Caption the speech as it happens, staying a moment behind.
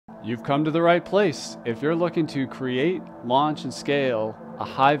You've come to the right place if you're looking to create, launch, and scale a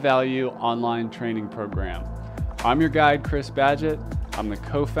high-value online training program. I'm your guide, Chris Badgett. I'm the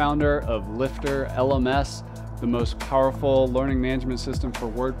co-founder of LifterLMS, the most powerful learning management system for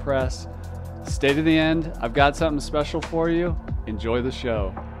WordPress. Stay to the end. I've got something special for you. Enjoy the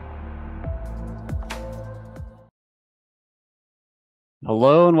show.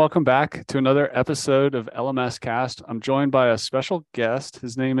 Hello and welcome back to another episode of LMS Cast. I'm joined by a special guest.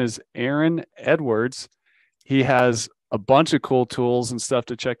 His name is Aaron Edwards. He has a bunch of cool tools and stuff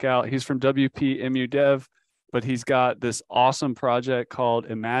to check out. He's from WPMUDEV, but he's got this awesome project called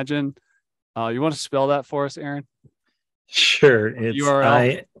Imagine. You want to spell that for us, Aaron? Sure. It's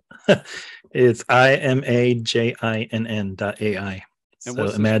URL. It's imaginn.ai. So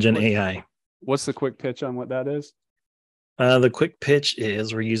Imagine AI. What's the quick pitch on what that is? The quick pitch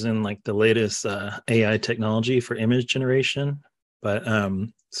is we're using like the latest AI technology for image generation. But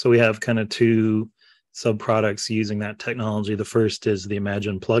so we have kind of two sub products using that technology. The first is the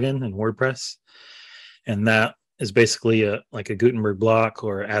Imagine plugin in WordPress. And that is basically like a Gutenberg block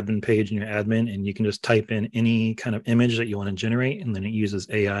or admin page in your admin. And you can just type in any kind of image that you want to generate. And then it uses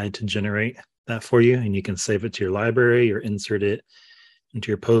AI to generate that for you. And you can save it to your library or insert it into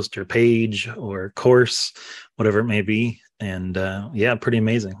your post or page or course, whatever it may be. And yeah, pretty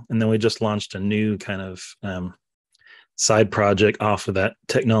amazing. And then we just launched a new kind of side project off of that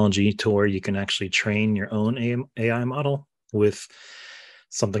technology to where you can actually train your own AI model with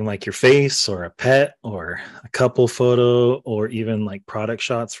something like your face or a pet or a couple photo or even like product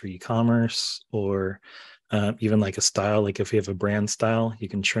shots for e-commerce or even like a style. Like if you have a brand style, you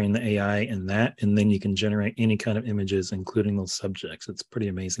can train the AI in that, and then you can generate any kind of images, including those subjects. It's pretty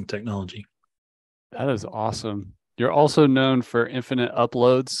amazing technology. That is awesome. You're also known for infinite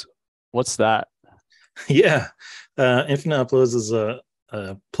uploads. What's that? Yeah. Infinite Uploads is a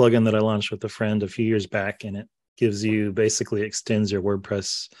plugin that I launched with a friend a few years back, and it gives you basically extends your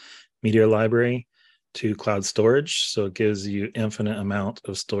WordPress media library to cloud storage. So it gives you infinite amount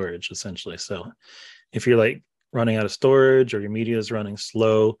of storage essentially. So if you're like running out of storage or your media is running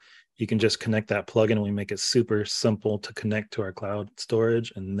slow, you can just connect that plugin, and we make it super simple to connect to our cloud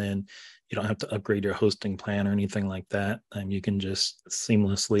storage. And then you don't have to upgrade your hosting plan or anything like that. And you can just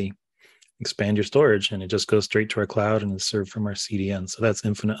seamlessly expand your storage, and it just goes straight to our cloud and is served from our CDN. So that's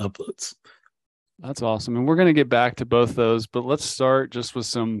infinite uploads. That's awesome. And we're going to get back to both those, but let's start just with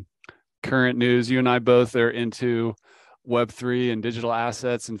some current news. You and I both are into Web3 and digital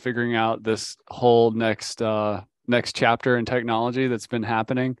assets and figuring out this whole next chapter in technology that's been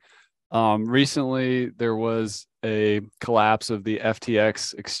happening. Recently, there was a collapse of the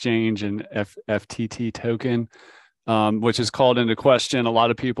FTX exchange and FTT token, which is called into question. A lot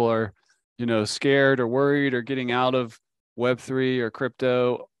of people are, scared or worried or getting out of Web3 or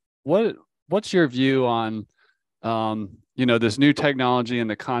crypto. What's your view on, this new technology in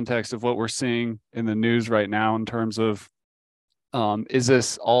the context of what we're seeing in the news right now in terms of, is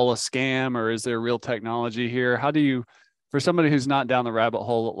this all a scam or is there real technology here? For somebody who's not down the rabbit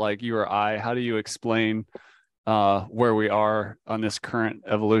hole like you or I, how do you explain where we are on this current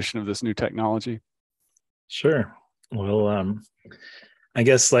evolution of this new technology? Sure. Well, I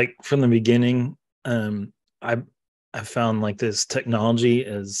guess like from the beginning, I found like this technology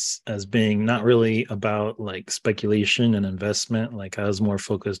as being not really about like speculation and investment. Like I was more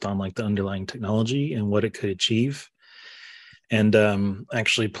focused on like the underlying technology and what it could achieve, and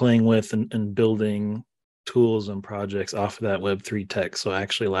actually playing with and building tools and projects off of that Web3 tech. So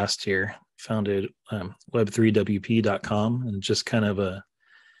actually last year founded Web3WP.com, and just kind of a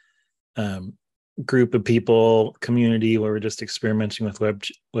group of people, community where we're just experimenting with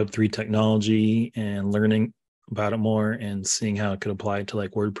Web3 technology and learning about it more and seeing how it could apply to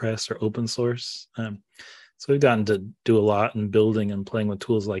like WordPress or open source. So we've gotten to do a lot in building and playing with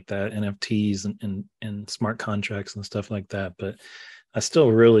tools like that, NFTs and smart contracts and stuff like that. But I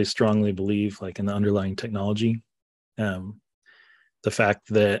still really strongly believe like in the underlying technology. The fact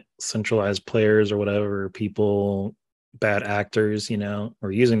that centralized players or whatever people, bad actors,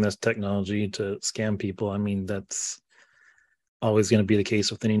 are using this technology to scam people. I mean, that's always going to be the case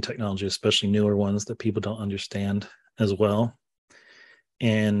with any technology, especially newer ones that people don't understand as well.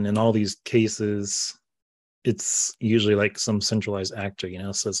 And in all these cases, it's usually like some centralized actor,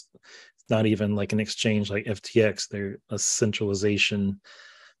 so it's not even like an exchange like FTX. They're a centralization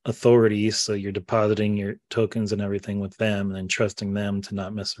authority. So you're depositing your tokens and everything with them and then trusting them to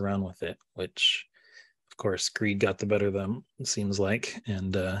not mess around with it, which of course, greed got the better of them, it seems like,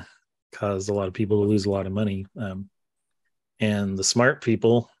 and caused a lot of people to lose a lot of money. And the smart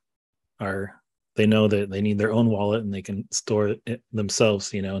people they know that they need their own wallet and they can store it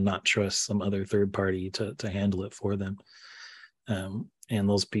themselves, not trust some other third party to handle it for them. And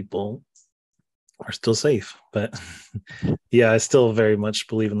those people are still safe. But yeah, I still very much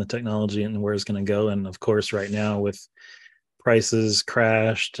believe in the technology and where it's going to go. And of course, right now with prices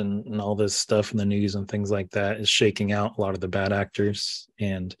crashed and all this stuff in the news and things like that is shaking out a lot of the bad actors.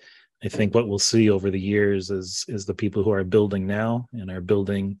 And I think what we'll see over the years is the people who are building now and are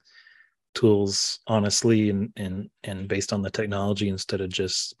building tools honestly and based on the technology instead of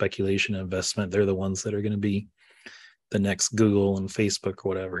just speculation and investment. They're the ones that are going to be the next Google and Facebook or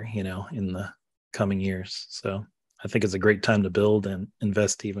whatever, in the coming years. So I think it's a great time to build and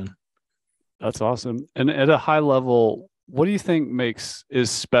invest even. That's awesome. And at a high level, what do you think is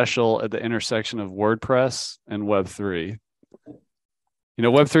special at the intersection of WordPress and Web3?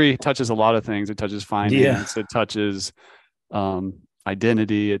 Web3 touches a lot of things. It touches finance. Yeah. It touches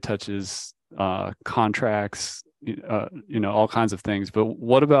identity. It touches contracts. All kinds of things. But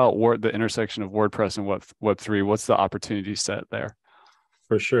what about the intersection of WordPress and Web3? What's the opportunity set there?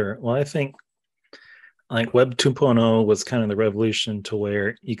 For sure. Well, I think like Web 2.0 was kind of the revolution to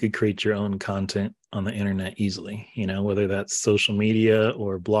where you could create your own content on the internet easily, whether that's social media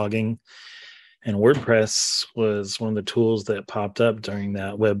or blogging. And WordPress was one of the tools that popped up during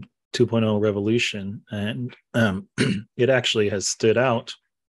that Web 2.0 revolution. And it actually has stood out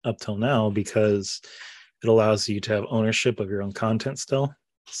up till now because it allows you to have ownership of your own content still.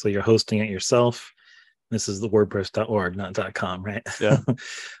 So you're hosting it yourself. This is the WordPress.org, not .com, right?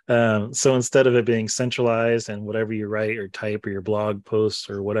 Yeah. So instead of it being centralized and whatever you write or type or your blog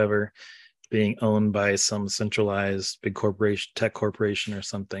posts or whatever being owned by some centralized big corporation, tech corporation or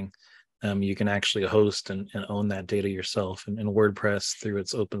something, you can actually host and own that data yourself. And WordPress, through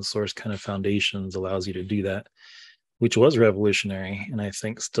its open source kind of foundations, allows you to do that, which was revolutionary and I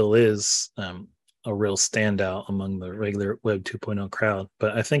think still is a real standout among the regular Web 2.0 crowd.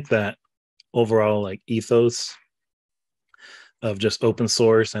 But I think that overall like ethos of just open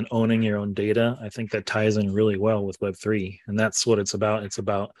source and owning your own data, I think that ties in really well with Web3. And that's what it's about. It's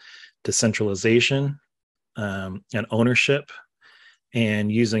about decentralization and ownership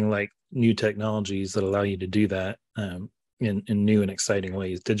and using like new technologies that allow you to do that in new and exciting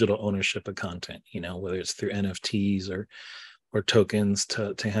ways. Digital ownership of content, whether it's through NFTs or tokens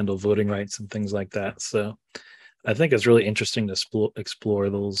to handle voting rights and things like that. So I think it's really interesting to explore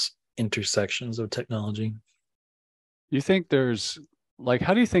those intersections of technology. You think there's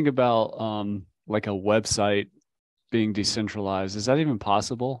how do you think about like a website being decentralized? Is that even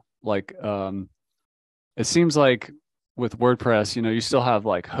possible? It seems like with WordPress, you still have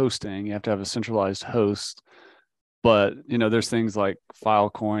like hosting, you have to have a centralized host, but there's things like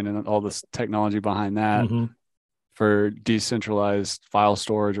Filecoin and all this technology behind that for decentralized file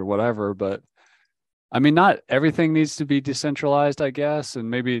storage or whatever. But I mean, not everything needs to be decentralized, I guess. And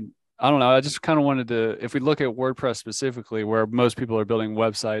maybe, I don't know. I just kind of wanted to, if we look at WordPress specifically, where most people are building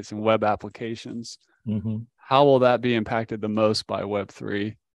websites and web applications, how will that be impacted the most by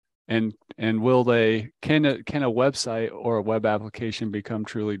Web3? And can a website or a web application become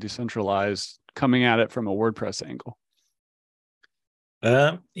truly decentralized coming at it from a WordPress angle?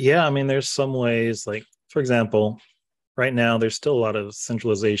 Yeah, I mean, there's some ways, like, for example, right now, there's still a lot of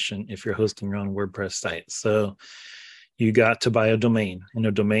centralization if you're hosting your own WordPress site. So you got to buy a domain. And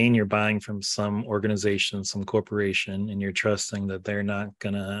a domain you're buying from some organization, some corporation, and you're trusting that they're not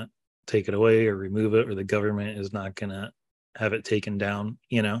going to take it away or remove it, or the government is not going to have it taken down,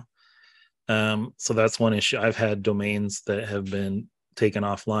 So that's one issue. I've had domains that have been taken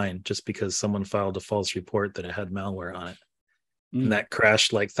offline just because someone filed a false report that it had malware on it. And that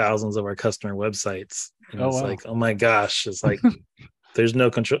crashed like thousands of our customer websites. And it's like, oh my gosh, it's like there's no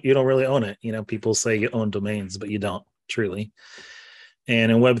control. You don't really own it. People say you own domains, but you don't truly.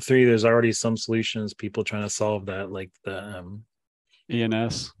 And in Web3, there's already some solutions, people trying to solve that, like the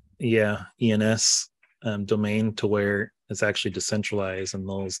ENS. Yeah, ENS domain, to where it's actually decentralized and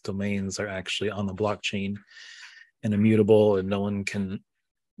those domains are actually on the blockchain and immutable and no one can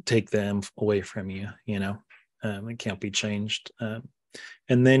take them away from you, it can't be changed.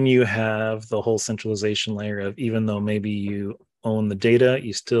 And then you have the whole centralization layer of, even though maybe you own the data,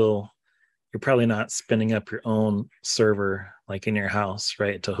 you're probably not spinning up your own server like in your house,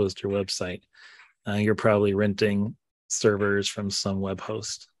 right, to host your website. You're probably renting servers from some web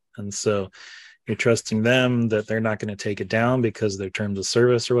host. And so you're trusting them that they're not going to take it down because of their terms of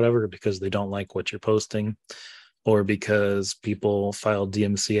service or whatever, or because they don't like what you're posting, or because people file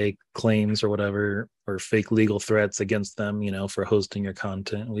DMCA claims or whatever, or fake legal threats against them, for hosting your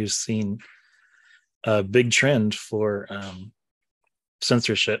content. We've seen a big trend for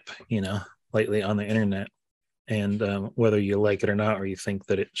censorship, lately on the internet. And whether you like it or not, or you think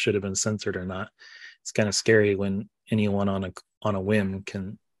that it should have been censored or not, it's kind of scary when anyone on a whim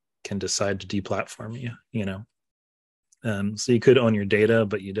can decide to deplatform you. So you could own your data,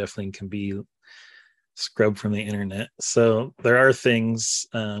 but you definitely can be scrubbed from the internet. So there are things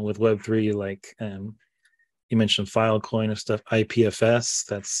with Web3, like you mentioned Filecoin and stuff, IPFS.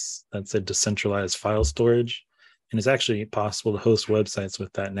 That's a decentralized file storage, and it's actually possible to host websites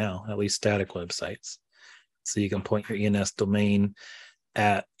with that now, at least static websites. So you can point your ENS domain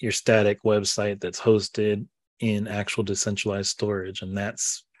at your static website that's hosted in actual decentralized storage, and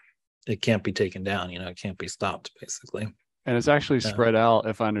it can't be taken down. It can't be stopped, basically. And it's actually spread out,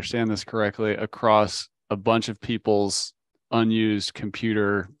 if I understand this correctly, across a bunch of people's unused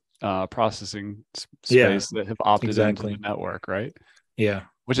computer processing space that have opted into the network, right? Yeah.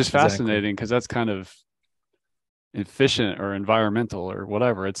 Which is fascinating because that's kind of efficient or environmental or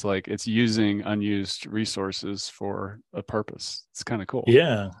whatever. It's like it's using unused resources for a purpose. It's kind of cool.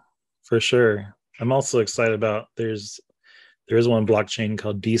 Yeah, for sure. I'm also excited about there is one blockchain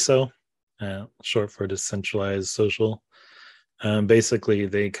called DeSo, short for decentralized social. Basically,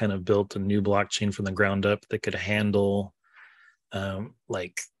 they kind of built a new blockchain from the ground up that could handle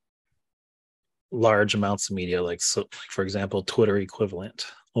like large amounts of media, like for example, Twitter equivalent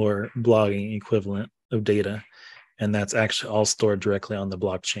or blogging equivalent of data. And that's actually all stored directly on the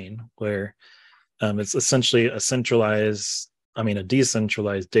blockchain, where it's essentially a decentralized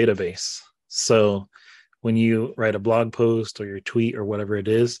database. So when you write a blog post or your tweet or whatever it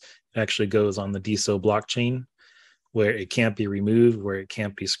is, it actually goes on the DeSo blockchain, where it can't be removed, where it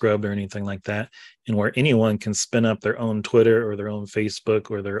can't be scrubbed or anything like that, and where anyone can spin up their own Twitter or their own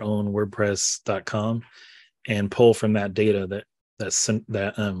Facebook or their own WordPress.com and pull from that data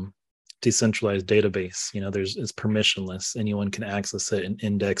that decentralized database. It's permissionless. Anyone can access it and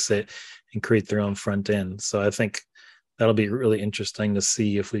index it and create their own front end. So I think that'll be really interesting to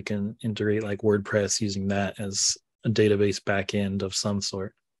see if we can integrate like WordPress using that as a database backend of some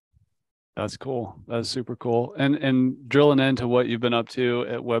sort. That's cool. That's super cool. And drilling into what you've been up to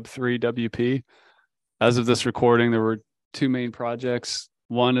at Web3 WP. As of this recording, there were two main projects.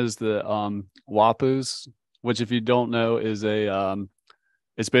 One is the WAPUs, which, if you don't know, is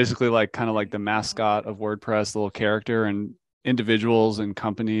it's basically like kind of like the mascot of WordPress, the little character, and individuals and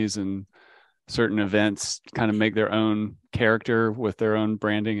companies and certain events kind of make their own character with their own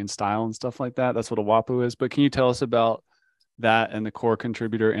branding and style and stuff like that. That's what a WAPU is. But can you tell us about that and the core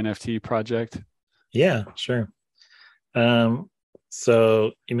contributor NFT project? Yeah, sure.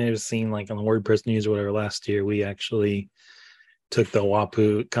 So you may have seen like on the WordPress news or whatever last year, we actually took the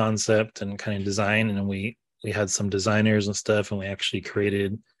WAPU concept and kind of design, and we had some designers and stuff, and we actually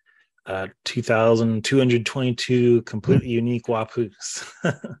created 2,222 completely unique WAPUs.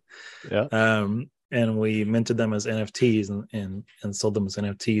 Yeah. And we minted them as NFTs and sold them as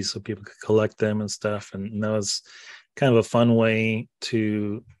NFTs so people could collect them and stuff. And that was kind of a fun way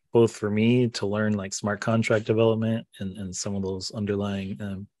to, both for me to learn like smart contract development and some of those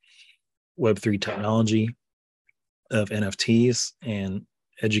underlying Web3 technology of NFTs, and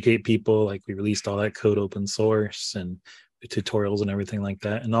educate people. Like we released all that code open source and tutorials and everything like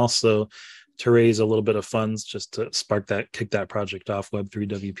that. And also to raise a little bit of funds just to kick that project off,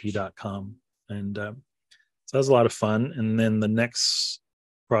 web3wp.com. And so that was a lot of fun. And then the next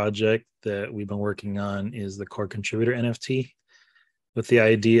project that we've been working on is the core contributor NFT, with the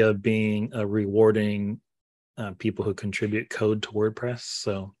idea of being rewarding people who contribute code to WordPress.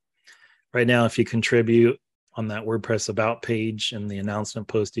 So right now, if you contribute on that WordPress about page and the announcement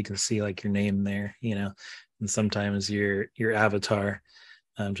post, you can see like your name there, and sometimes your avatar,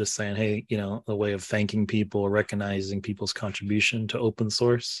 just saying, hey, a way of thanking people, recognizing people's contribution to open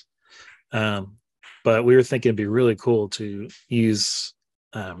source. But we were thinking it'd be really cool to use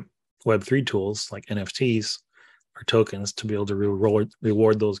Web3 tools like NFTs or tokens to be able to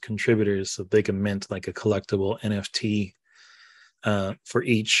reward those contributors so they can mint like a collectible NFT for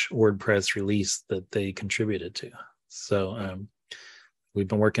each WordPress release that they contributed to. So we've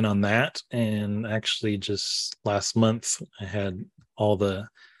been working on that, and actually just last month I had all the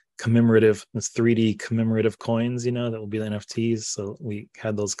 3D commemorative coins, that will be the NFTs. So we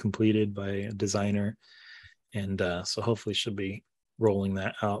had those completed by a designer, and so hopefully should be rolling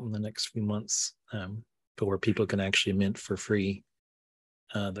that out in the next few months, to where people can actually mint for free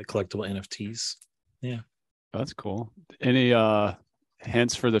the collectible NFTs. Yeah. That's cool. Any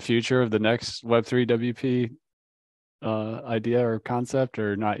hints for the future of the next Web3 WP idea or concept,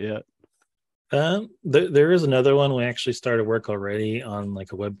 or not yet? There is another one. We actually started work already on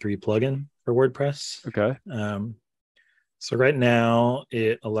like a Web3 plugin for WordPress. Okay. So right now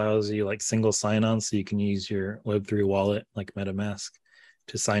it allows you like single sign-on, so you can use your Web3 wallet like MetaMask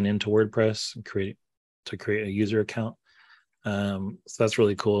to sign into WordPress and create a user account. So that's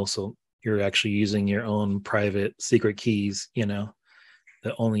really cool. So you're actually using your own private secret keys,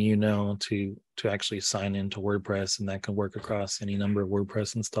 that only to actually sign into WordPress, and that can work across any number of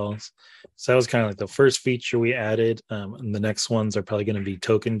WordPress installs. So that was kind of like the first feature we added. And the next ones are probably going to be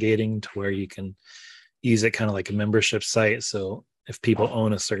token gating, to where you can use it kind of like a membership site. So if people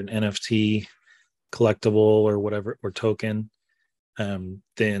own a certain NFT, collectible, or whatever, or token,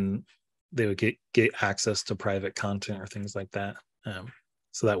 then they would get access to private content or things like that.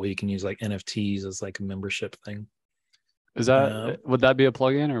 So that way you can use like NFTs as like a membership thing. Is Um, that, would that be a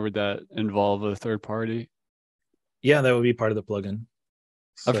plugin or would that involve a third party? yeah, that would be part of the plugin.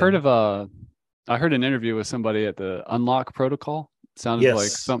 I've heard So of I heard an interview with somebody at the Unlock protocol. It sounded like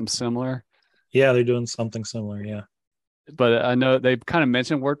yes, something similar, yeah, they're doing something similar. Yeah, but I know they kind of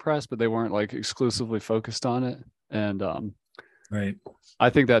mentioned WordPress, but they weren't like exclusively focused on it. And right. I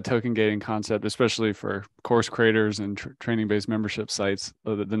think that token gating concept, especially for course creators and training based membership sites,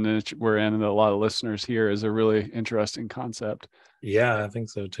 the niche we're in, and a lot of listeners here, is a really interesting concept. Yeah, I think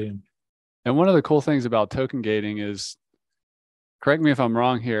so too. And one of the cool things about token gating is, correct me if I'm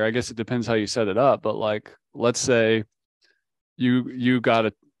wrong here, I guess it depends how you set it up, but like, let's say you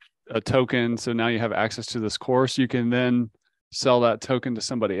got a token, so now you have access to this course, you can then sell that token to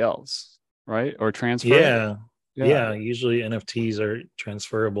somebody else, right? Or transfer it. Yeah, Yeah. yeah. Usually NFTs are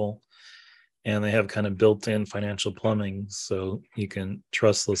transferable, and they have kind of built-in financial plumbing, so you can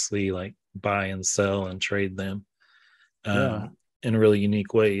trustlessly like buy and sell and trade them, Yeah. in really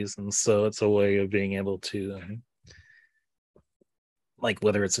unique ways. And so it's a way of being able to, like,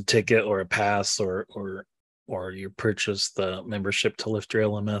 whether it's a ticket or a pass, or you purchase the membership to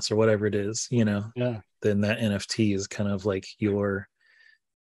LifterLMS or whatever it is, Yeah. then that NFT is kind of like your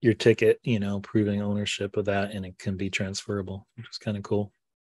ticket, proving ownership of that, and it can be transferable, which is kind of cool.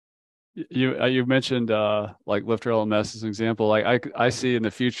 You mentioned like LifterLMS as an example. Like I see in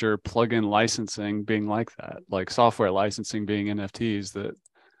the future plugin licensing being like that, like software licensing being NFTs that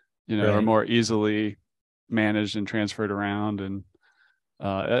are Right. more easily managed and transferred around. And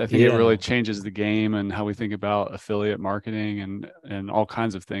I think it really Yeah, changes the game and how we think about affiliate marketing and all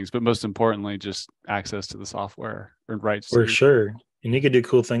kinds of things. But most importantly, just access to the software or rights for to. sure. And you could do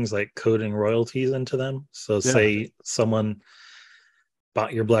cool things like coding royalties into them. So Yeah. say someone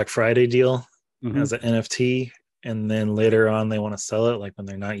bought your Black Friday deal as Hmm. an NFT, and then later on they want to sell it, like when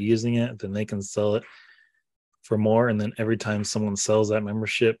they're not using it, then they can sell it for more. And then every time someone sells that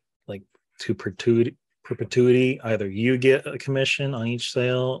membership, like, to perpetuity, either you get a commission on each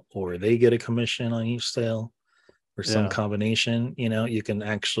sale, or they get a commission on each sale, or some Yeah. combination. You can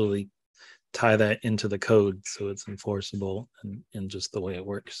actually tie that into the code, so it's enforceable, and just the way it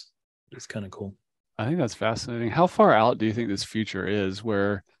works. It's kind of cool. I think that's fascinating. How far out do you think this future is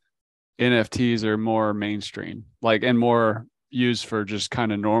where NFTs are more mainstream, like, and more used for just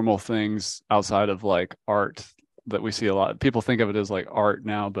kind of normal things outside of like art that we see a lot. People think of it as like art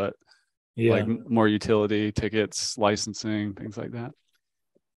now, but like Yeah, more utility, tickets, licensing, things like that.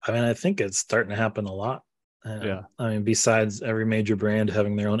 I mean, I think it's starting to happen a lot. Yeah. I mean, besides every major brand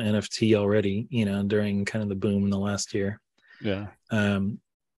having their own NFT already, during kind of the boom in the last year, Yeah. um,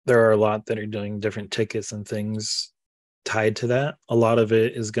 there are a lot that are doing different tickets and things tied to that. A lot of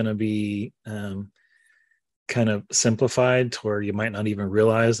it is going to be, kind of simplified to where you might not even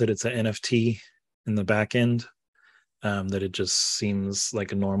realize that it's an NFT in the back end, that it just seems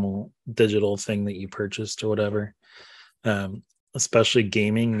like a normal digital thing that you purchased or whatever. Especially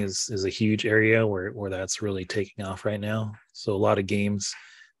gaming is a huge area where that's really taking off right now. So a lot of games,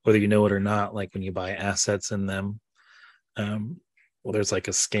 whether you know it or not, like when you buy assets in them, um, well, there's like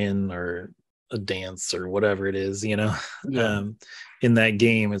a skin or a dance or whatever it is, Yeah. um, in that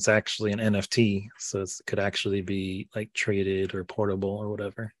game, it's actually an NFT. So it could actually be like traded or portable or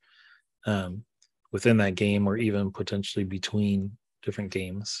whatever, um, within that game, or even potentially between different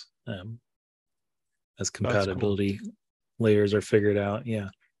games, as That's cool. compatibility layers are figured out. Yeah.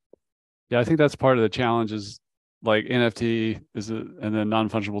 Yeah. I think that's part of the challenge is like NFT and then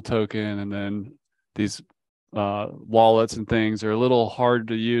non-fungible token, and then these wallets and things are a little hard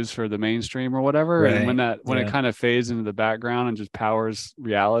to use for the mainstream or whatever. And Right. when it Yeah. kind of fades into the background and just powers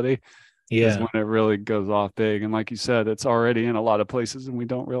reality is Yeah. when it really goes off big. And like you said, it's already in a lot of places and we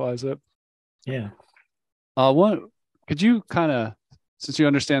don't realize it. Yeah. One, could you kind of, since you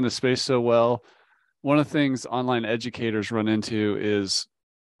understand the space so well, one of the things online educators run into is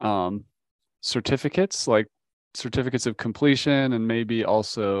um, certificates, like certificates of completion, and maybe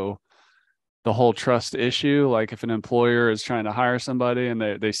also the whole trust issue. Like if an employer is trying to hire somebody and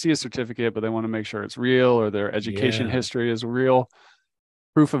they see a certificate, but they want to make sure it's real or their education Yeah. history is real,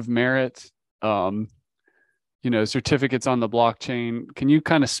 proof of merit, um, certificates on the blockchain. Can you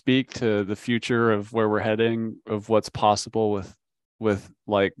kind of speak to the future of where we're heading, of what's possible with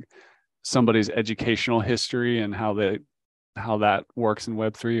like somebody's educational history and how that works in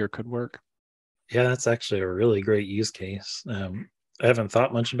Web3 or could work? Yeah, that's actually a really great use case. I haven't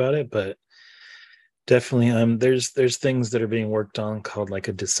thought much about it, but definitely there's things that are being worked on called like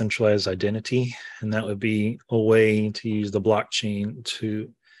a decentralized identity, and that would be a way to use the blockchain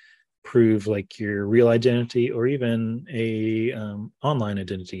to prove like your real identity, or even a online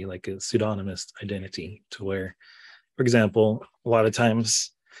identity, like a pseudonymous identity, to where, for example, a lot of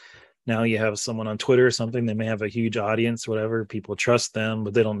times now you have someone on Twitter or something, they may have a huge audience, whatever, people trust them,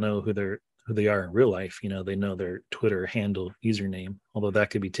 but they don't know who they are in real life. They know their Twitter handle username, although that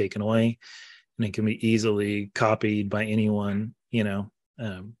could be taken away and it can be easily copied by anyone,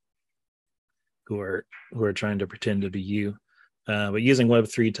 um, who are trying to pretend to be you. But using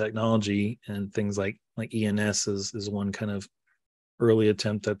Web3 technology and things like ENS is one kind of early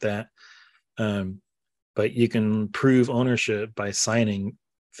attempt at that. But you can prove ownership by signing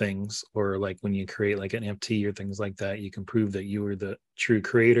things, or like when you create like an NFT or things like that, you can prove that you were the true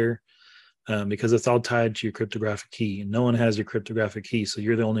creator, because it's all tied to your cryptographic key. No one has your cryptographic key, so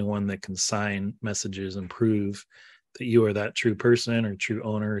you're the only one that can sign messages and prove that you are that true person or true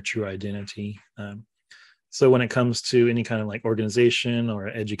owner or true identity. So when it comes to any kind of like organization or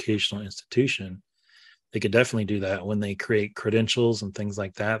educational institution, they could definitely do that. When they create credentials and things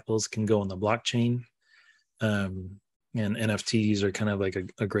like that, those can go on the blockchain. And NFTs are kind of like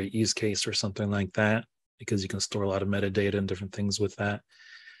a great use case or something like that, because you can store a lot of metadata and different things with that.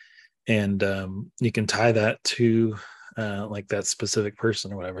 And you can tie that to like that specific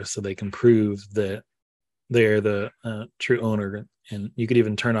person or whatever, so they can prove that they're the true owner. And you could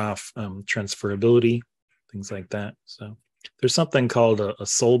even turn off transferability, things like that. So there's something called a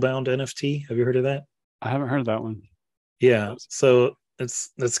soulbound NFT. Have you heard of that? I haven't heard of that one. Yeah. So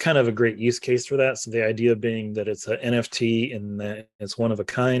that's kind of a great use case for that. So the idea being that it's an NFT and that it's one of a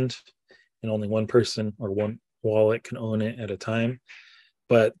kind, and only one person or one wallet can own it at a time.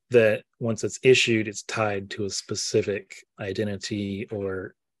 But that once it's issued, it's tied to a specific identity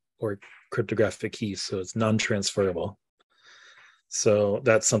or cryptographic key, so it's non-transferable. So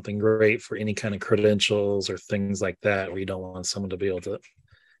that's something great for any kind of credentials or things like that, where you don't want someone to be able to,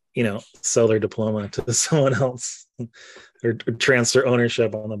 sell their diploma to someone else or transfer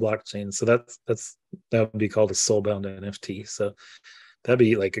ownership on the blockchain. So that would be called a soulbound NFT. So that'd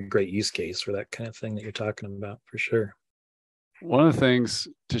be like a great use case for that kind of thing that you're talking about, for sure. One of the things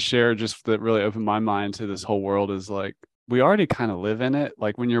to share just that really opened my mind to this whole world is like we already kind of live in it.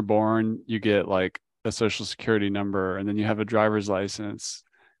 Like when you're born, you get like a social security number and then you have a driver's license.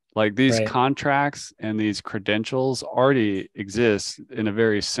 Like these Right. contracts and these credentials already exist in a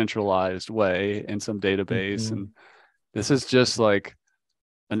very centralized way in some database. Mm-hmm. And this is just like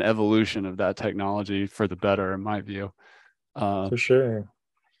an evolution of that technology for the better, in my view. Uh, For sure.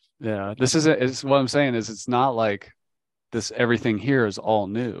 yeah, it's what I'm saying is it's not like this everything here is all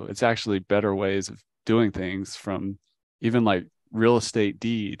new. It's actually better ways of doing things, from even like real estate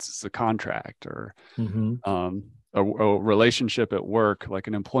deeds, it's a contract, or Mm-hmm. a relationship at work, like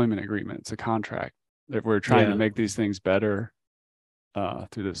an employment agreement, it's a contract. That we're trying to Yeah. make these things better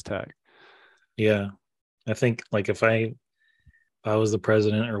through this tech. Yeah. I think like if I was the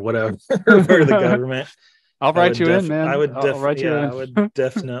president or whatever for the government, I'll I write would you in, def I man. would I'll def write you yeah, I would in.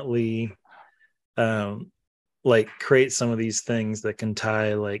 definitely um like create some of these things that can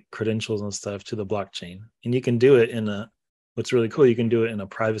tie like credentials and stuff to the blockchain. And you can do it what's really cool, you can do it in a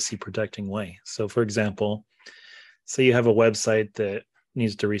privacy protecting way. So for example, say you have a website that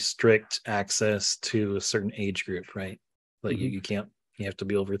needs to restrict access to a certain age group, right? Like Mhm. you can't, you have to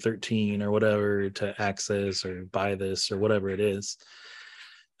be over 13 or whatever to access or buy this or whatever it is.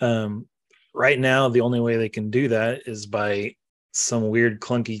 Um, right now, the only way they can do that is by some weird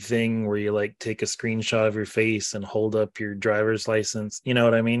clunky thing where you like take a screenshot of your face and hold up your driver's license. You know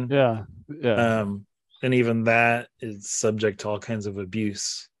what I mean? Yeah, yeah. Um, and even that is subject to all kinds of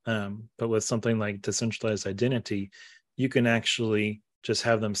abuse. But with something like decentralized identity, you can actually just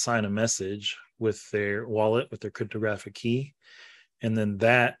have them sign a message with their wallet, with their cryptographic key, and then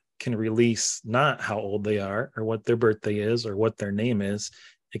that can release not how old they are or what their birthday is or what their name is.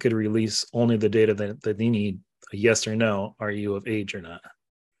 It could release only the data that they need, a yes or no, are you of age or not?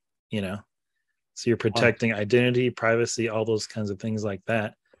 You know, so you're Wow. protecting identity, privacy, all those kinds of things like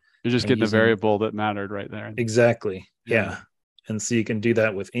that. You're just And getting a using variable that mattered right there. exactly, Yeah. yeah. And so you can do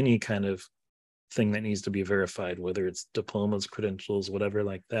that with any kind of thing that needs to be verified, whether it's diplomas, credentials, whatever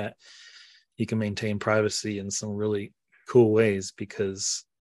like that. You can maintain privacy in some really cool ways because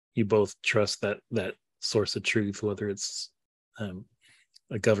you both trust that source of truth, whether it's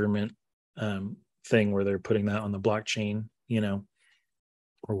a government thing where they're putting that on the blockchain,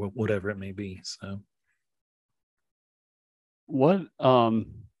 or whatever it may be. So what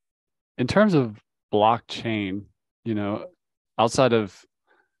in terms of blockchain, outside of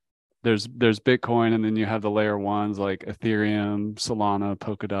there's Bitcoin, and then you have the layer ones like Ethereum, Solana,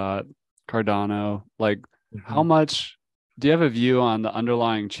 Polkadot, Cardano. Like, how much do you have a view on the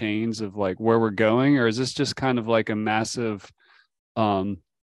underlying chains of like where we're going, or is this just kind of like a massive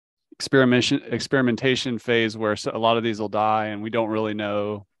experimentation phase where a lot of these will die and we don't really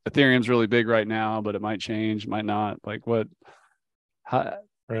know? Ethereum's really big right now, but it might change, might not. Like, how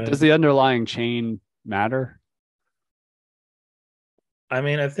does the underlying chain matter? I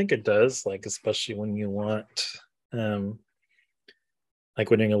mean, I think it does, like, especially when you want, like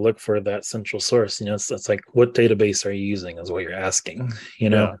when you're going to look for that central source, it's like, what database are you using is what you're asking,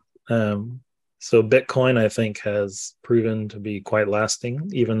 Yeah. So Bitcoin, I think, has proven to be quite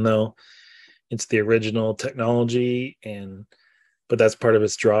lasting, even though it's the original technology. But that's part of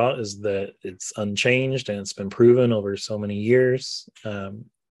its draw, is that it's unchanged and it's been proven over so many years to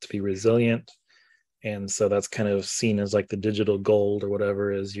be resilient. And so that's kind of seen as like the digital gold or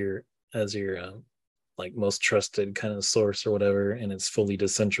whatever, as your like most trusted kind of source or whatever. And it's fully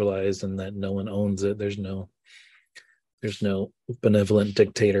decentralized and that no one owns it. There's no benevolent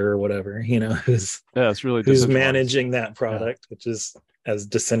dictator or whatever, who's it's really who's managing that product, which is as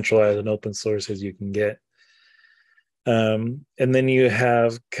decentralized and open source as you can get. And then you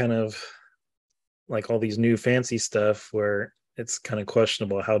have kind of like all these new fancy stuff where it's kind of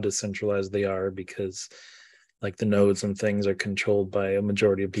questionable how decentralized they are, because like the nodes and things are controlled by a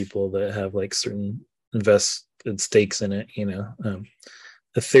majority of people that have like certain invested stakes in it.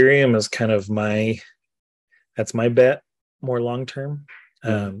 Ethereum is kind of that's my bet more long term,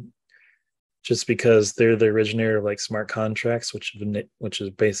 just because they're the originator of like smart contracts, which is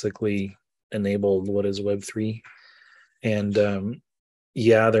basically enabled what is Web3. And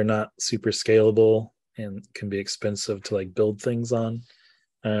they're not super scalable and can be expensive to like build things on,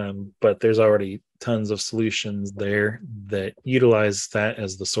 but there's already tons of solutions there that utilize that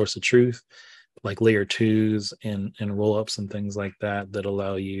as the source of truth, like layer twos and roll ups and things like that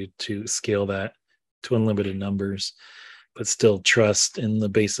allow you to scale that to unlimited numbers, but still trust in the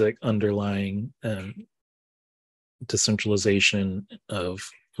basic underlying decentralization of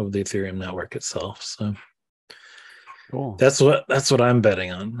the Ethereum network itself. So cool. That's what I'm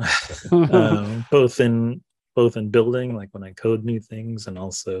betting on, both in building, like when I code new things, and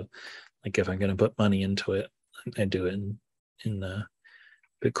also like if I'm going to put money into it, I do it in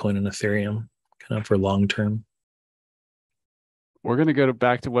Bitcoin and Ethereum, kind of for long term. We're going to go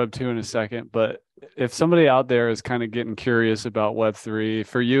back to Web 2 in a second, but if somebody out there is kind of getting curious about Web 3,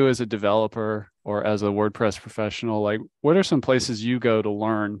 for you as a developer or as a WordPress professional, like what are some places you go to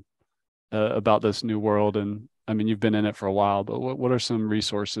learn about this new world? And I mean, you've been in it for a while, but what are some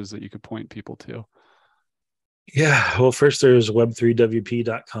resources that you could point people to? Yeah, well, first there's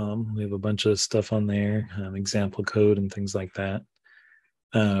web3wp.com. We have a bunch of stuff on there, example code and things like that.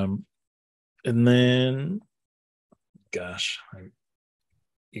 And then, gosh,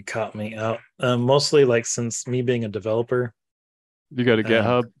 you caught me out. Mostly like, since me being a developer, you go to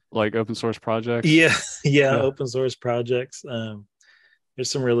GitHub, like open source projects. Yeah, open source projects.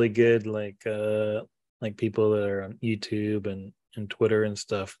 There's some really good like people that are on YouTube and Twitter and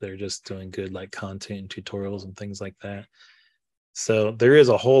stuff. They're just doing good like content and tutorials and things like that. So there is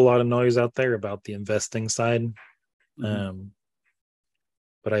a whole lot of noise out there about the investing side.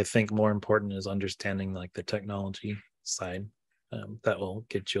 But I think more important is understanding like the technology side. That will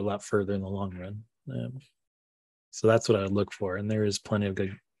get you a lot further in the long run. So that's what I would look for. And there is plenty of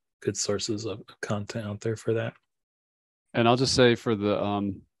good sources of content out there for that. And I'll just say for the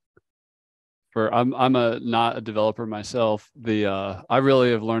I'm not a developer myself. I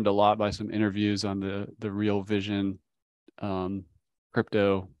really have learned a lot by some interviews on the Real Vision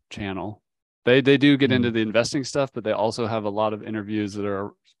crypto channel. They do get into the investing stuff, but they also have a lot of interviews that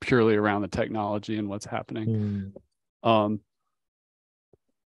are purely around the technology and what's happening.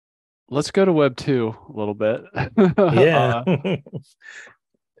 Let's go to Web 2 a little bit. Yeah.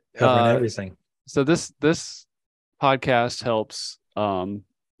 Covering everything. So this podcast helps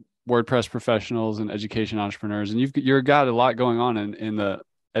WordPress professionals and education entrepreneurs, and you've got a lot going on in the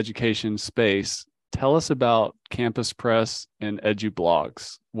education space. Tell us about Campus Press and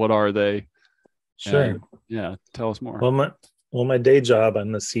EduBlogs. What are they? Sure. Yeah, tell us more. Well, my day job,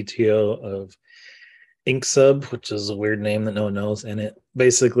 I'm the CTO of Inksub, which is a weird name that no one knows, and it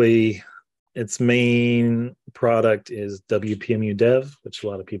basically its main product is WPMUDEV, which a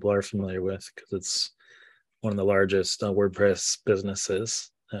lot of people are familiar with because it's one of the largest WordPress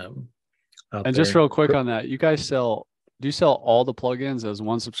businesses out And just there. real quick on that, do you sell all the plugins as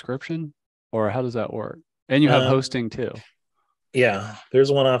one subscription or how does that work? And you have Um, hosting too. yeah,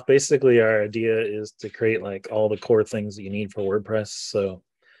 there's one off. Basically, our idea is to create like all the core things that you need for WordPress. So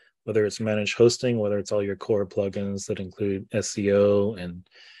whether it's managed hosting, whether it's all your core plugins that include SEO and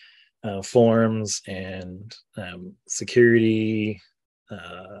forms and security,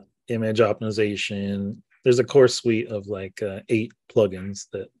 image optimization. There's a core suite of like 8 plugins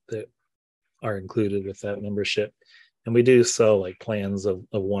that are included with that membership. And we do sell like plans of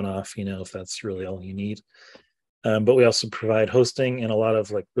one-off, if that's really all you need. But we also provide hosting and a lot of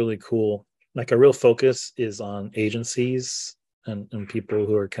like really cool, like a real focus is on agencies and people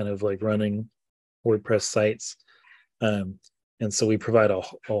who are kind of like running WordPress sites. Um, and so we provide a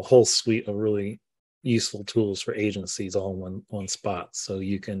whole suite of really useful tools for agencies all in one spot. So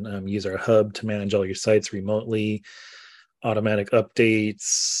you can use our hub to manage all your sites remotely, automatic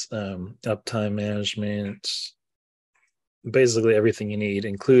updates, uptime management, basically everything you need,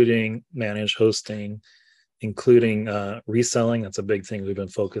 including managed hosting, including reselling. That's a big thing we've been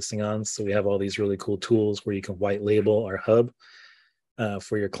focusing on. So we have all these really cool tools where you can white label our hub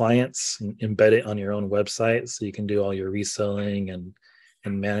for your clients and embed it on your own website. So you can do all your reselling and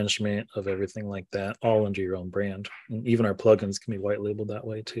management of everything like that, all under your own brand. And even our plugins can be white labeled that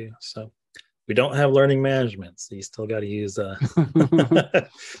way too. So we don't have learning management. So you still got to use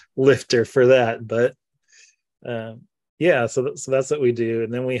Lifter for that. But yeah, so that's what we do.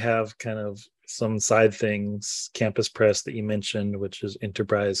 And then we have kind of some side things, Campus Press that you mentioned, which is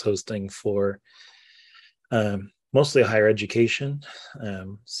enterprise hosting for mostly higher education.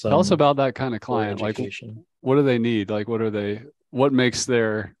 Tell us Some about that kind of for client. Like, education. what do they need? Like, what makes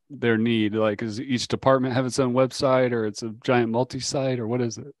their need? Like, is each department have its own website or it's a giant multi-site or what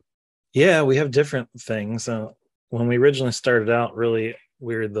is it? Yeah, we have different things. When we originally started out, really,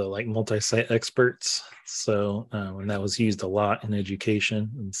 we were the like multi-site experts. So, and that was used a lot in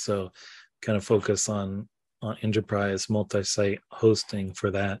education. And so kind of focus on enterprise multi-site hosting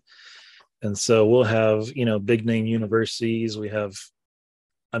for that. And so we'll have, big name universities. We have,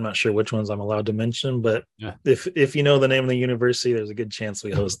 I'm not sure which ones I'm allowed to mention, but Yeah. if you know the name of the university, there's a good chance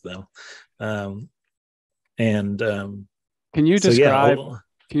we host them. And Can you so yeah,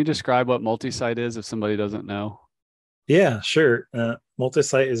 describe what multi-site is if somebody doesn't know? yeah, sure.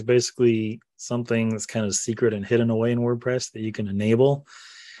 Multi-site is basically something that's kind of secret and hidden away in WordPress that you can enable,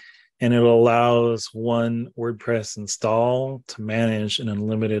 and it allows one WordPress install to manage an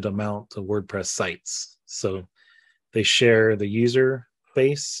unlimited amount of WordPress sites. So they share the user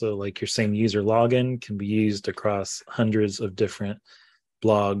base. So like your same user login can be used across hundreds of different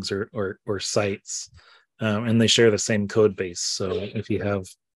blogs or sites, and they share the same code base. So if you have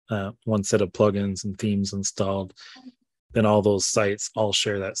one set of plugins and themes installed, then all those sites all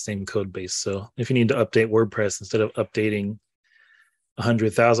share that same code base. So if you need to update WordPress, instead of updating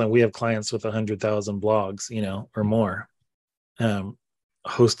 100,000, we have clients with 100,000 blogs, or more,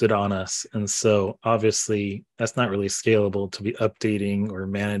 hosted on us. And so obviously that's not really scalable to be updating or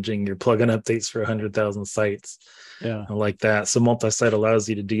managing your plugin updates for 100,000 sites. Yeah. Like that. So multi-site allows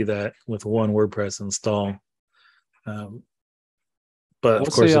you to do that with one WordPress install. But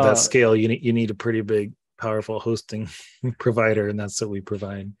of course, at that scale, you need a pretty big, powerful hosting provider, and that's what we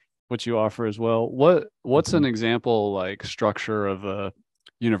provide. What you offer as well. What's an example like structure of a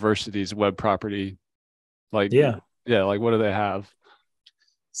university's web property? Like, yeah, like what do they have?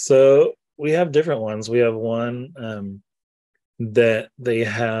 So we have different ones. We have one that they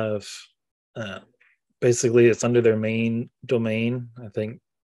have. Basically, it's under their main domain, I think,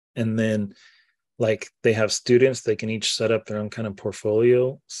 and then like they have students, they can each set up their own kind of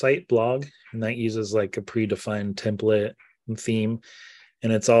portfolio site blog, and that uses like a predefined template and theme,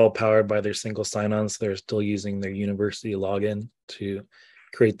 and it's all powered by their single sign-on. So they're still using their university login to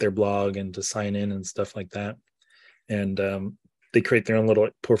create their blog and to sign in and stuff like that. And they create their own little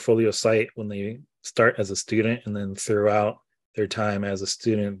portfolio site when they start as a student, and then throughout their time as a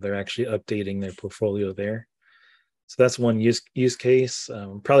student, they're actually updating their portfolio there. So that's one use case.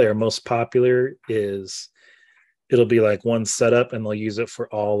 Probably our most popular is it'll be like one setup, and they'll use it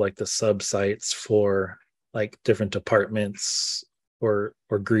for all like the sub sites for like different departments or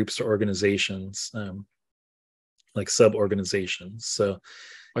groups or organizations, like sub organizations. So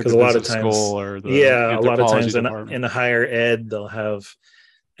Like because the a lot of business times, school or the yeah, a lot of anthropology times department. in higher ed, they'll have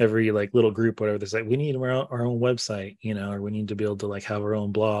every like little group, whatever, they say we need our own website, or we need to be able to like have our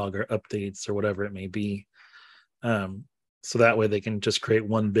own blog or updates or whatever it may be. So that way they can just create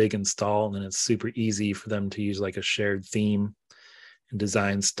one big install, and then it's super easy for them to use like a shared theme and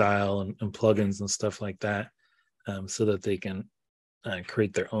design style and plugins and stuff like that, so that they can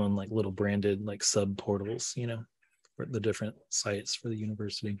create their own like little branded like sub portals, for the different sites for the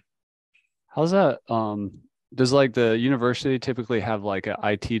university. How's that? Does like the university typically have like an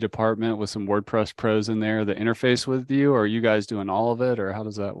IT department with some WordPress pros in there that interface with you, or are you guys doing all of it, or how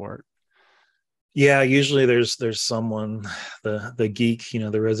does that work? Yeah, usually there's someone, the geek,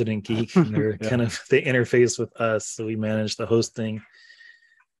 the resident geek, and they're Yeah. they interface with us, so we manage the hosting.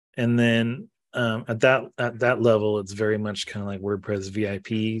 And then at that level, it's very much kind of like WordPress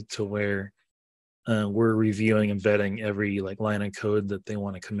VIP, to where we're reviewing and vetting every like line of code that they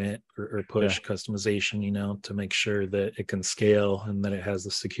want to commit or Yeah. push customization, to make sure that it can scale and that it has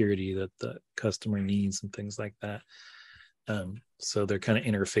the security that the customer needs and things like that. So they're kind of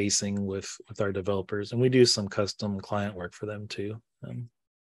interfacing with our developers, and we do some custom client work for them too.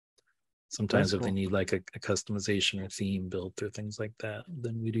 Sometimes That's if they cool. need like a customization or theme built or things like that,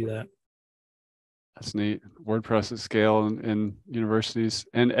 then we do that. That's neat. WordPress at scale in universities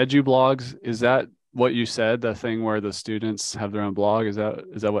and EduBlogs. Is that what you said? The thing where the students have their own blog? Is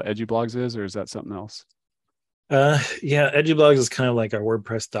that what EduBlogs is, or is that something else? Yeah, EduBlogs is kind of like our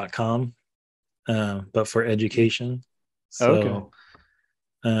WordPress.com, but for education. Okay. So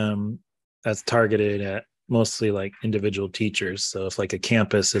that's targeted at mostly like individual teachers. So if like a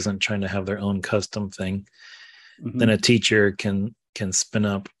campus isn't trying to have their own custom thing, then Hmm. a teacher can spin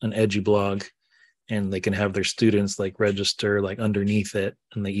up an EduBlog, and they can have their students like register like underneath it,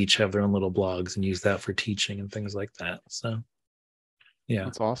 and they each have their own little blogs and use that for teaching and things like that. So yeah.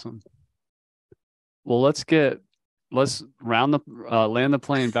 That's awesome. Well, let's land the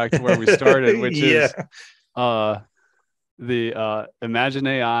plane back to where we started, which Yeah. is uh the Imagine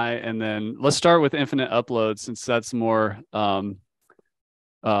AI, and then let's start with infinite uploads, since that's more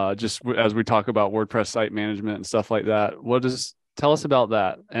just as we talk about WordPress site management and stuff like that. Tell us about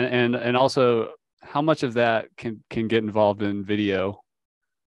that, and also how much of that can get involved in video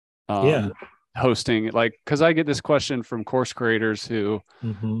Yeah. hosting, like, because I get this question from course creators who,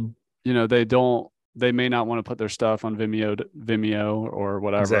 Hmm. they may not want to put their stuff on Vimeo or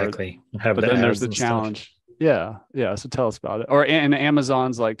whatever, Exactly. Have but the then there's ads the and stuff. challenge. Yeah, yeah. So tell us about it. Or and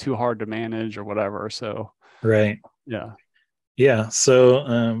Amazon's like too hard to manage or whatever. So Right. yeah. Yeah.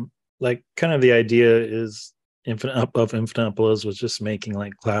 So like kind of the idea is infinite uploads was just making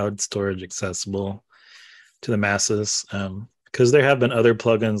like cloud storage accessible to the masses. Because there have been other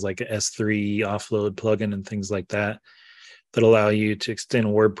plugins like a S3 offload plugin and things like that that allow you to extend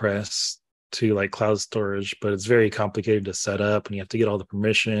WordPress to like cloud storage, but it's very complicated to set up, and you have to get all the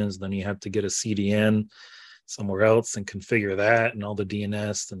permissions. Then you have to get a CDN somewhere else and configure that and all the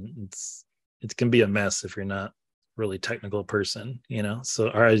DNS, and it can be a mess if you're not really technical person. So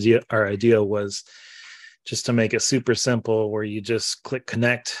our idea was just to make it super simple, where you just click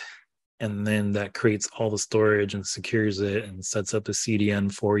connect, and then that creates all the storage and secures it and sets up the CDN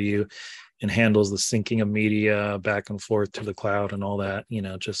for you and handles the syncing of media back and forth to the cloud and all that,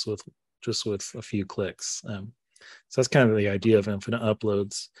 just with a few clicks. So that's kind of the idea of infinite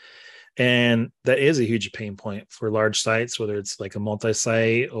uploads. And that is a huge pain point for large sites, whether it's like a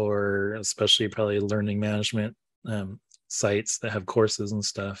multi-site or especially probably learning management sites that have courses and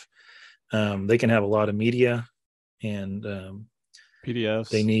stuff. They can have a lot of media, and they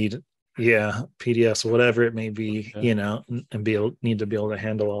PDFs. need, yeah, PDFs or whatever it may be, Yeah. and need to be able to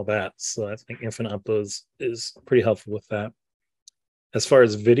handle all that. So I think infinite uploads is pretty helpful with that. As far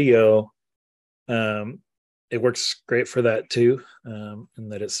as video, um, it works great for that too, and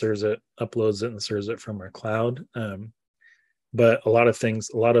that uploads it and serves it from our cloud. But a lot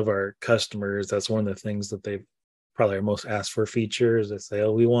of our customers, that's one of the things that they probably are most asked for features. They say,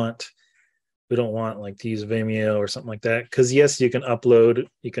 oh, we don't want like to use Vimeo or something like that. Because yes, you can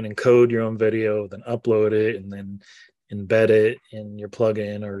encode your own video, then upload it, and then embed it in your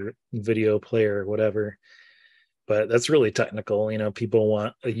plugin or video player or whatever. But that's really technical. People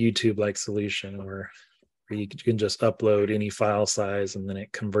want a YouTube like solution where you can just upload any file size, and then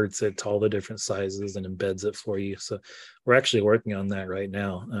it converts it to all the different sizes and embeds it for you. So we're actually working on that right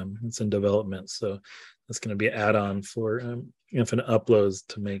now. It's in development. So that's going to be an add-on for infinite uploads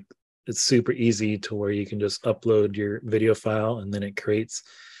to make it super easy, to where you can just upload your video file, and then it creates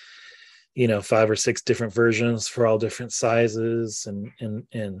 5 or 6 different versions for all different sizes and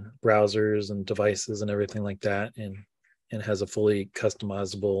browsers and devices and everything like that, and has a fully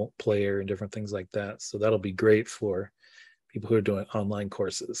customizable player and different things like that. So that'll be great for people who are doing online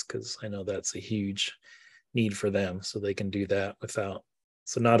courses, because I know that's a huge need for them, so they can do that without.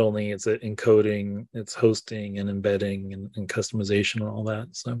 So not only is it encoding, it's hosting and embedding and customization and all that.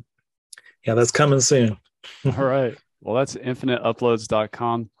 So yeah, that's coming soon. All right. Well, that's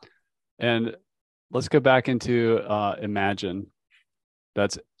infiniteuploads.com. And let's go back into Imagine.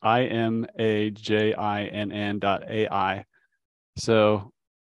 That's IMAJINN.ai. So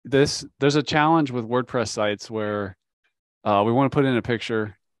there's a challenge with WordPress sites where we want to put in a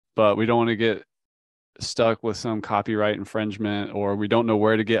picture, but we don't want to get stuck with some copyright infringement, or we don't know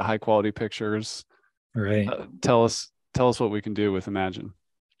where to get high quality pictures. Right. Tell us what we can do with Imagine.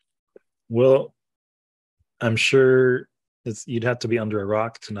 Well, I'm sure you'd have to be under a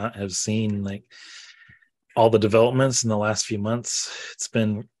rock to not have seen like all the developments in the last few months. It's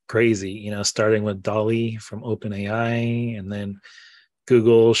been crazy, starting with Dolly from OpenAI, and then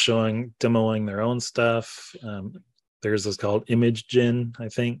Google demoing their own stuff. There's this called ImageGen, I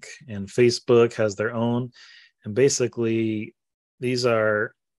think, and Facebook has their own. And basically, these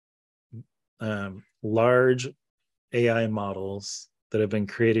are large AI models that have been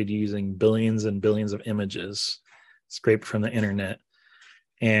created using billions and billions of images scraped from the internet,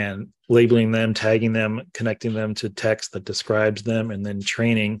 and labeling them, tagging them, connecting them to text that describes them, and then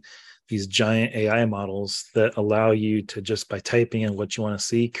training these giant AI models that allow you to, just by typing in what you want to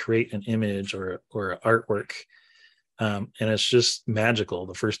see, create an image or artwork. And it's just magical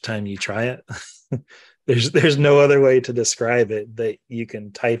the first time you try it. There's no other way to describe it, that you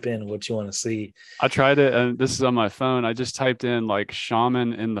can type in what you want to see. I tried it, and this is on my phone. I just typed in like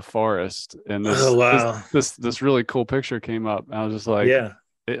shaman in the forest, and Oh wow. this really cool picture came up. I was just like, Yeah.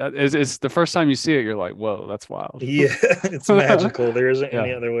 it's the first time you see it, you're like, whoa, that's wild. Yeah, it's magical. There isn't any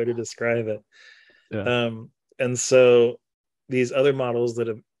Yeah. other way to describe it. Yeah. And so these other models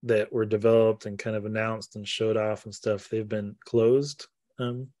that were developed and kind of announced and showed off and stuff, they've been closed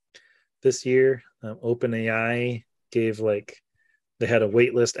this year. OpenAI gave they had a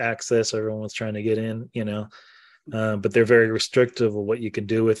waitlist access. Everyone was trying to get in, but they're very restrictive of what you could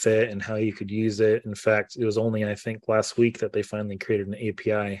do with it and how you could use it. In fact, it was only, I think, last week that they finally created an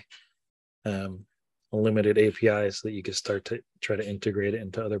API, a limited API, so that you could start to try to integrate it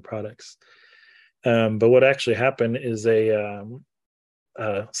into other products. But what actually happened is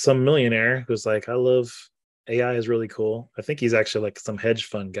some millionaire who's like, I love AI, is really cool. I think he's actually like some hedge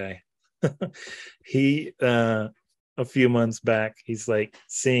fund guy. He a few months back, he's like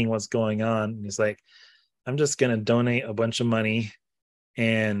seeing what's going on, and he's like, I'm just going to donate a bunch of money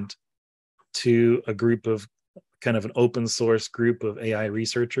and to a group of kind of an open source group of AI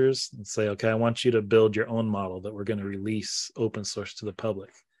researchers, and say, okay, I want you to build your own model that we're going to release open source to the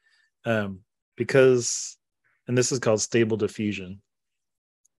public. Because, and this is called stable diffusion.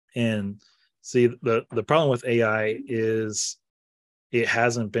 And see, the problem with AI is it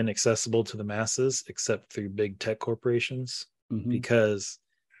hasn't been accessible to the masses except through big tech corporations, because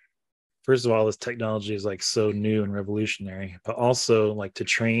first of all, this technology is like so new and revolutionary, but also like to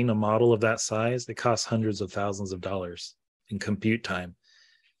train a model of that size, it costs hundreds of thousands of dollars in compute time,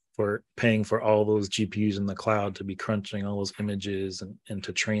 for paying for all those GPUs in the cloud to be crunching all those images and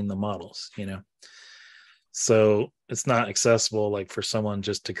to train the models, So it's not accessible like for someone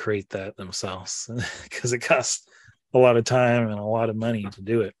just to create that themselves, because it costs a lot of time and a lot of money to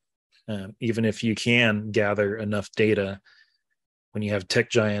do it. Even if you can gather enough data, when you have tech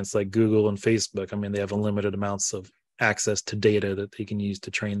giants like Google and Facebook, I mean, they have unlimited amounts of access to data that they can use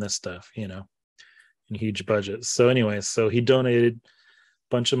to train this stuff, in huge budgets. So anyway, so he donated a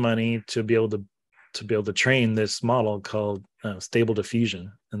bunch of money to be able to train this model called Stable Diffusion.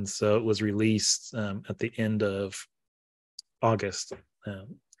 And so it was released at the end of August,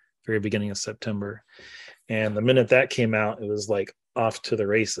 very beginning of September. And the minute that came out, it was like off to the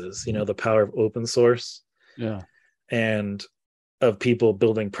races, the power of open source. Yeah. And of people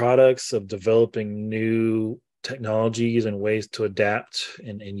building products, of developing new technologies and ways to adapt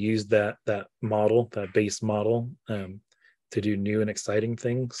and use that model, that base model, to do new and exciting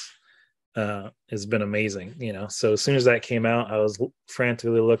things, has been amazing. So as soon as that came out, I was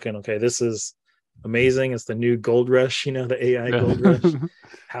frantically looking, okay, this is amazing. It's the new gold rush, the AI gold rush.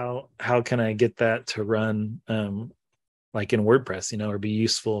 How can I get that to run like in WordPress, or be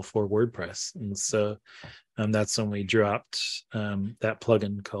useful for WordPress? And so that's when we dropped that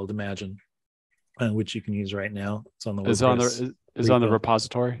plugin called Imagine, which you can use right now. It's on the WordPress. Is on the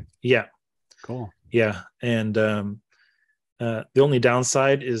repository. Yeah. Cool. Yeah. And the only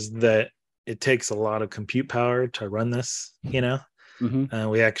downside is that it takes a lot of compute power to run this,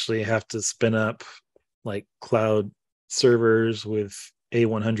 we actually have to spin up like cloud servers with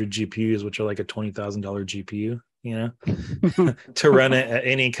A100 GPUs, which are like a $20,000 GPU. to run it at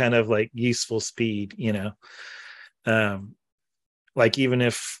any kind of like useful speed, um, like even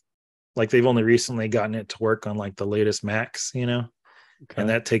if like they've only recently gotten it to work on like the latest Macs, and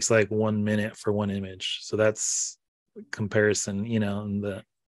that takes like 1 minute for one image. So that's comparison, and the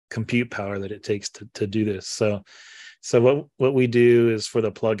compute power that it takes to do this. So what we do is for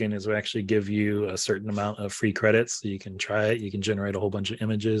the plugin is we actually give you a certain amount of free credits so you can try it. You can generate a whole bunch of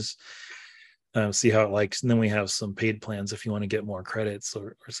images, see how it likes, and then we have some paid plans if you want to get more credits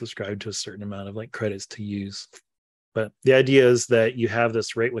or subscribe to a certain amount of like credits to use. But the idea is that you have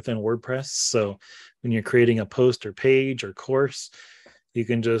this right within WordPress. So when you're creating a post or page or course, you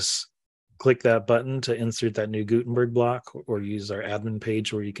can just click that button to insert that new Gutenberg block, or use our admin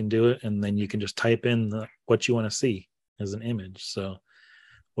page where you can do it. And then you can just type in what you want to see as an image. So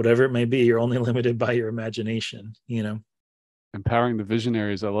whatever it may be, you're only limited by your imagination, Empowering the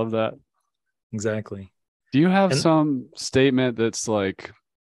visionaries. I love that. Exactly. Do you have some statement that's like,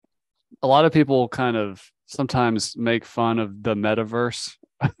 a lot of people kind of sometimes make fun of the metaverse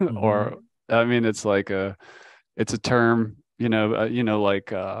or, I mean, it's a term,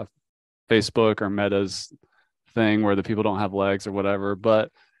 like Facebook or Meta's thing where the people don't have legs or whatever.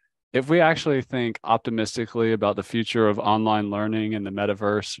 But if we actually think optimistically about the future of online learning and the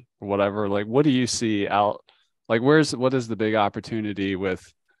metaverse or whatever, like what do you see out? Like what is the big opportunity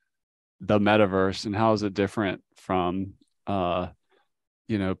with the metaverse, and how is it different from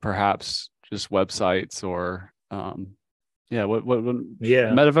perhaps just websites or the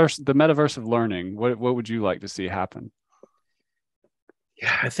metaverse of learning? What would you like to see happen?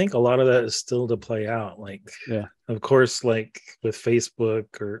 Yeah, I think a lot of that is still to play out. Like, yeah, of course, like with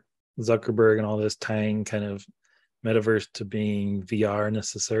Facebook or Zuckerberg and all this tying kind of metaverse to being VR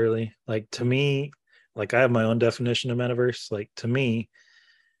necessarily. Like to me, like I have my own definition of metaverse. Like to me,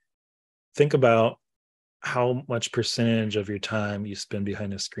 think about how much percentage of your time you spend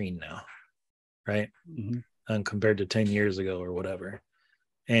behind a screen now, right? Mm-hmm. And compared to 10 years ago or whatever.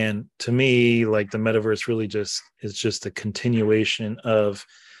 And to me, like the metaverse really is just a continuation of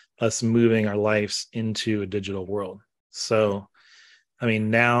us moving our lives into a digital world. So, I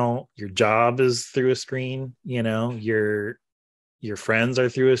mean, now your job is through a screen, your friends are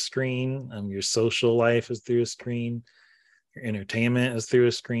through a screen, your social life is through a screen, your entertainment is through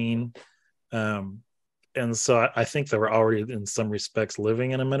a screen. And so I think that we're already in some respects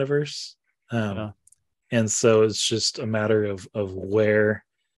living in a metaverse. And so it's just a matter of where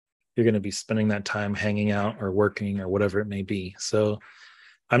you're going to be spending that time hanging out or working or whatever it may be. So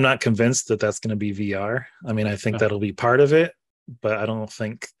I'm not convinced that that's going to be VR. I mean, I think that'll be part of it, but I don't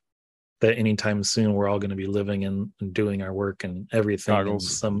think that anytime soon we're all going to be living and doing our work and everything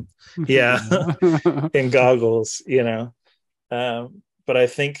goggles. in goggles, but I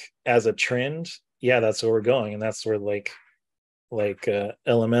think as a trend, that's where we're going. And that's where like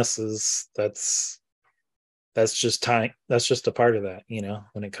LMSs, that's just a part of that,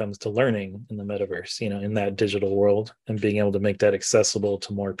 when it comes to learning in the metaverse, in that digital world, and being able to make that accessible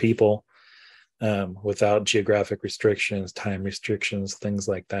to more people, without geographic restrictions, time restrictions, things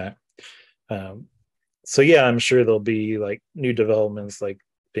like that. So I'm sure there'll be like new developments, like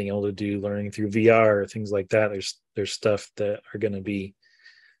being able to do learning through VR or things like that. There's stuff that are going to be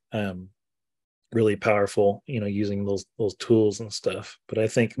really powerful, using those tools and stuff. But I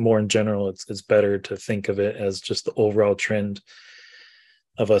think more in general, it's better to think of it as just the overall trend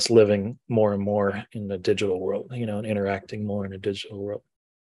of us living more and more in the digital world, and interacting more in a digital world.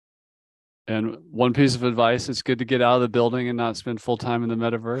 And one piece of advice, it's good to get out of the building and not spend full time in the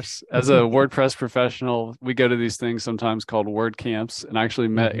metaverse. As a WordPress professional, we go to these things sometimes called word camps, and I actually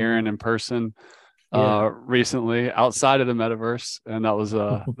met Aaron in person recently outside of the metaverse. And that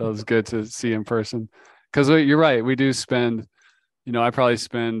was good to see in person. Because you're right, we do spend, I probably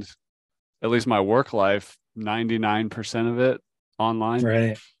spend at least my work life, 99% of it online.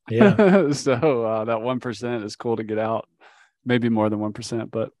 Right. Yeah. So that 1% is cool to get out, maybe more than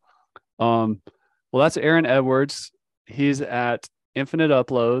 1%, but well, that's Aaron Edwards. He's at Infinite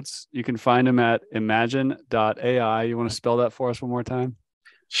Uploads. You can find him at imagine.ai. You want to spell that for us one more time?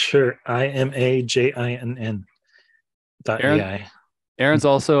 Sure. IMAJINN. AI. Aaron's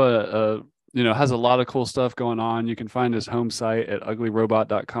also has a lot of cool stuff going on. You can find his home site at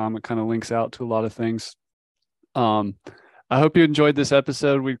uglyrobot.com. It kind of links out to a lot of things. I hope you enjoyed this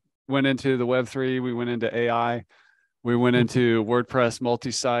episode. We went into the Web3. We went into AI. We went into WordPress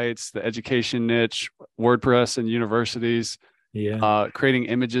multi-sites, the education niche, WordPress and universities, creating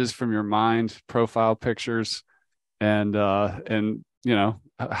images from your mind, profile pictures, and how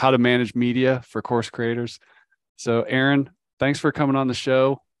to manage media for course creators. So Aaron, thanks for coming on the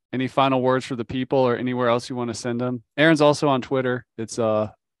show. Any final words for the people or anywhere else you want to send them? Aaron's also on Twitter. It's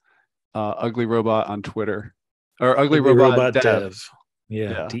Ugly Robot on Twitter, or Ugly Robot Dev.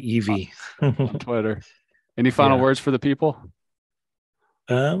 Yeah, DEV on Twitter. Any final words for the people?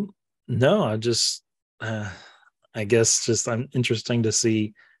 No, I guess just I'm interesting to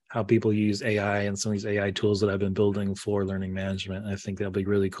see how people use AI and some of these AI tools that I've been building for learning management. I think that'll be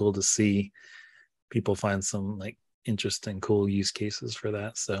really cool to see people find some like interesting, cool use cases for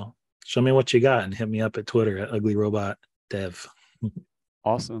that. So show me what you got and hit me up at Twitter at Ugly Robot Dev.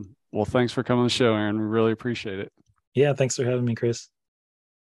 Awesome. Well, thanks for coming on the show, Aaron. We really appreciate it. Yeah, thanks for having me, Chris.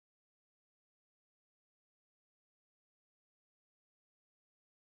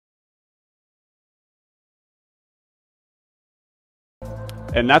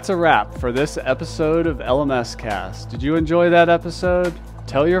 And that's a wrap for this episode of LMS Cast. Did you enjoy that episode?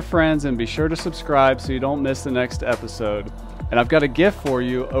 Tell your friends and be sure to subscribe so you don't miss the next episode. And I've got a gift for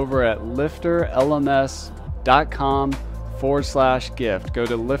you over at LifterLMS.com/gift. Go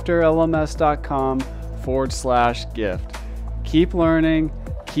to LifterLMS.com/gift. Keep learning,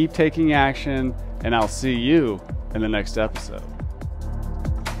 keep taking action, and I'll see you in the next episode.